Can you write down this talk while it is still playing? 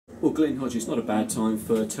Well, Glyn Hodges, not a bad time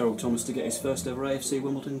for Terrell Thomas to get his first ever AFC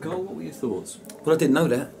Wimbledon goal. What were your thoughts? Well, I didn't know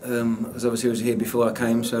that, as obviously he was here before I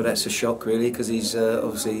came, so that's a shock really, because he's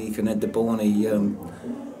obviously he can head the ball, and he, in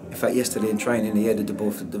fact yesterday in training he headed the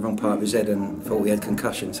ball for the wrong part of his head and thought he had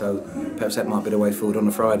concussion, so perhaps that might be the way forward on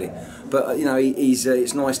the Friday. But you know, he's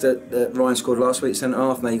it's nice that Ryan scored last week centre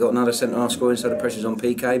half, now you got another centre half scoring, so the pressure's on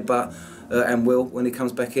PK, but and Will when he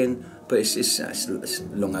comes back in, but it's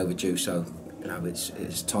long overdue, so. You know,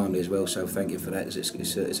 it's timely as well, so thank you for that.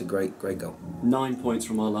 It's a great goal. 9 points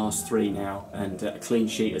from our last 3 now, and a clean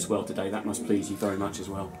sheet as well today. That must please you very much as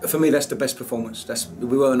well. For me, that's the best performance.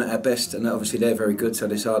 We weren't at our best, and obviously they're very good. So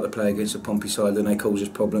it's hard to play against a Pompey side, and they caused us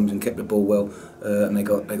problems and kept the ball well, and they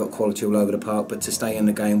got quality all over the park. But to stay in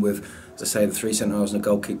the game with, as I say, the 3 centre halves and the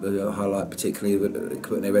goalkeeper highlight particularly, with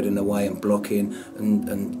putting their head in the way and blocking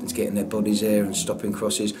and getting their bodies there and stopping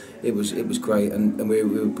crosses, it was great, and we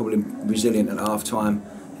were probably resilient at half time.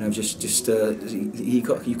 You know, you've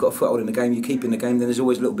got a foothold in the game, you keep in the game, then there's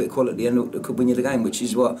always a little bit of quality at the end that could win you the game, which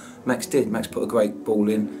is what Max did. Max put a great ball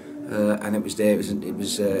in, and it was there. I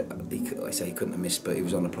say he couldn't have missed, but he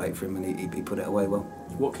was on the plate for him, and he put it away well.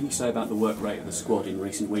 What can you say about the work rate of the squad in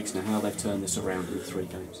recent weeks now? How they've turned this around in 3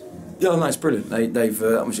 games? Yeah, no, it's brilliant. They've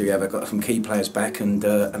obviously got some key players back, and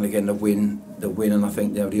again the win, and I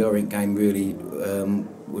think the Orient game really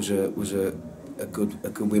was a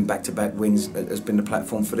good win. Back-to-back wins has been the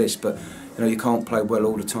platform for this. But you know, you can't play well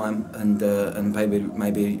all the time, and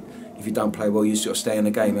maybe if you don't play well, you sort of stay in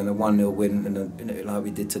the game. And a 1-0 win, like we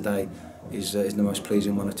did today, is the most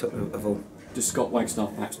pleasing one of all. Does Scott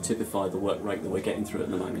Wagstaff perhaps typify the work rate that we're getting through at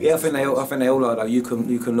the moment? Yeah, I think they all are. Though you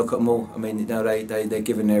can look at them all. I mean, you know, they're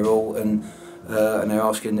giving their all, and they're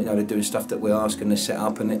asking. You know, they're doing stuff that we're asking. They're set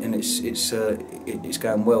up, and it's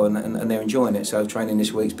going well, and they're enjoying it. So training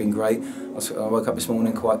this week's been great. I woke up this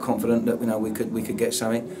morning quite confident that we could get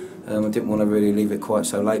something. I didn't want to really leave it quite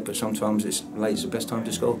so late, but sometimes late's the best time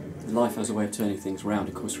to score. Life has a way of turning things around.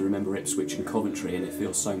 Of course, we remember Ipswich and Coventry, and it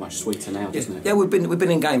feels so much sweeter now, doesn't it? Yeah, we've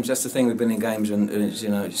been in games. That's the thing. We've been in games, and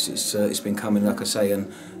it's been coming, like I say,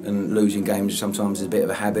 and losing games sometimes is a bit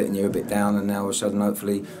of a habit, and you're a bit down, and now all of a sudden,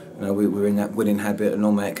 hopefully, we're in that winning habit, and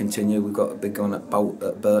normally it continue. We've got a big one at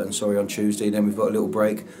Burton, on Tuesday. Then we've got a little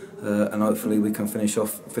break, and hopefully we can finish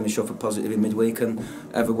off a positive in midweek and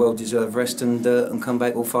have a well-deserved rest and come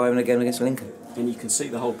back all firing again against Lincoln. And you can see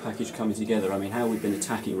the whole package coming together. I mean, how we've been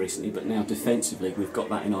attacking recently, but now defensively we've got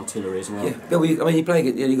that in artillery as well. Yeah, I mean, you play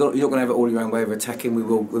it. You're not going to have it all your own way of attacking. We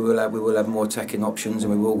will have more attacking options,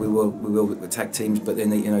 and we will attack teams. But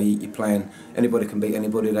then you're playing. Anybody can beat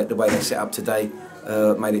anybody. Like the way they set up today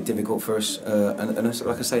made it difficult for us. And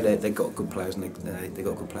like I say, they've got good players, and they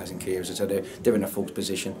got good players in key areas. So they're in a false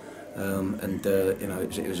position.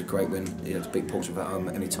 It was a great win. You know, to beat Portsmouth at home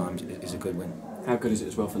at any time is a good win. How good is it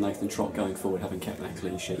as well for Nathan Trott going forward, having kept that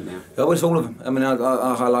clean sheet now? Well, it's all of them. I mean, I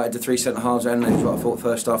highlighted the 3 centre halves, and I thought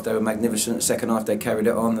first half they were magnificent. Second half they carried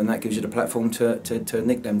it on, and that gives you the platform to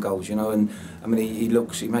nick them goals, you know. And I mean, he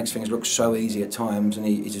makes things look so easy at times, and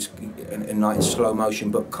he just in slow motion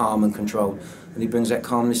but calm and controlled, and he brings that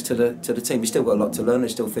calmness to the team. He's still got a lot to learn.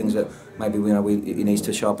 There's still things that maybe he needs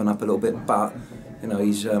to sharpen up a little bit, but you know,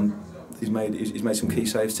 he's made some key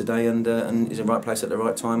saves today, and he's in the right place at the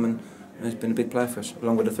right time, and he's been a big player for us,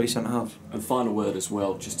 along with the 3 centre halves. And final word as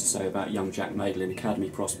well, just to say about young Jack Maidlin,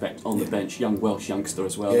 academy prospect on the bench, young Welsh youngster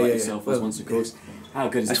as well, like yourself was once, of course. How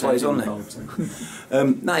good is that's why he's on there.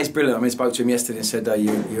 No, he's brilliant. I mean, I spoke to him yesterday and said,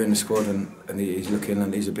 you're in the squad, and he's looking,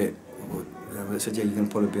 and he's a bit. I said, yeah, you can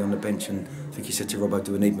probably be on the bench, and I think he said to Robbo,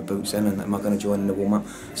 do I need my boots then, and am I going to join in the warm-up?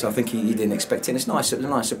 So I think he didn't expect it, and it's nice. It's a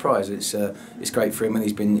nice surprise. It's great for him, and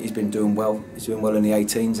he's been doing well. He's doing well in the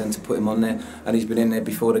 18s, and to put him on there, and he's been in there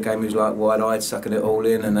before the game. He was like wide-eyed, sucking it all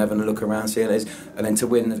in, and having a look around, seeing it, and then to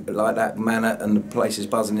win like that manner, and the place is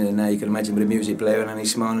buzzing in there. You can imagine with the music blaring, and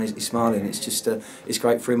he's smiling. It's just it's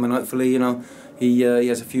great for him, and hopefully, you know, he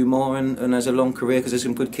has a few more and has a long career, because there's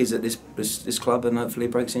some good kids at this club, and hopefully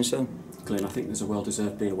he breaks in soon. Glyn, I think there's a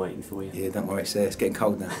well-deserved beer waiting for you. Yeah, don't worry, it's getting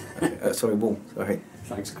cold now. Okay. Sorry, warm. Sorry.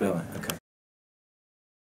 Thanks, Glyn. Right, okay.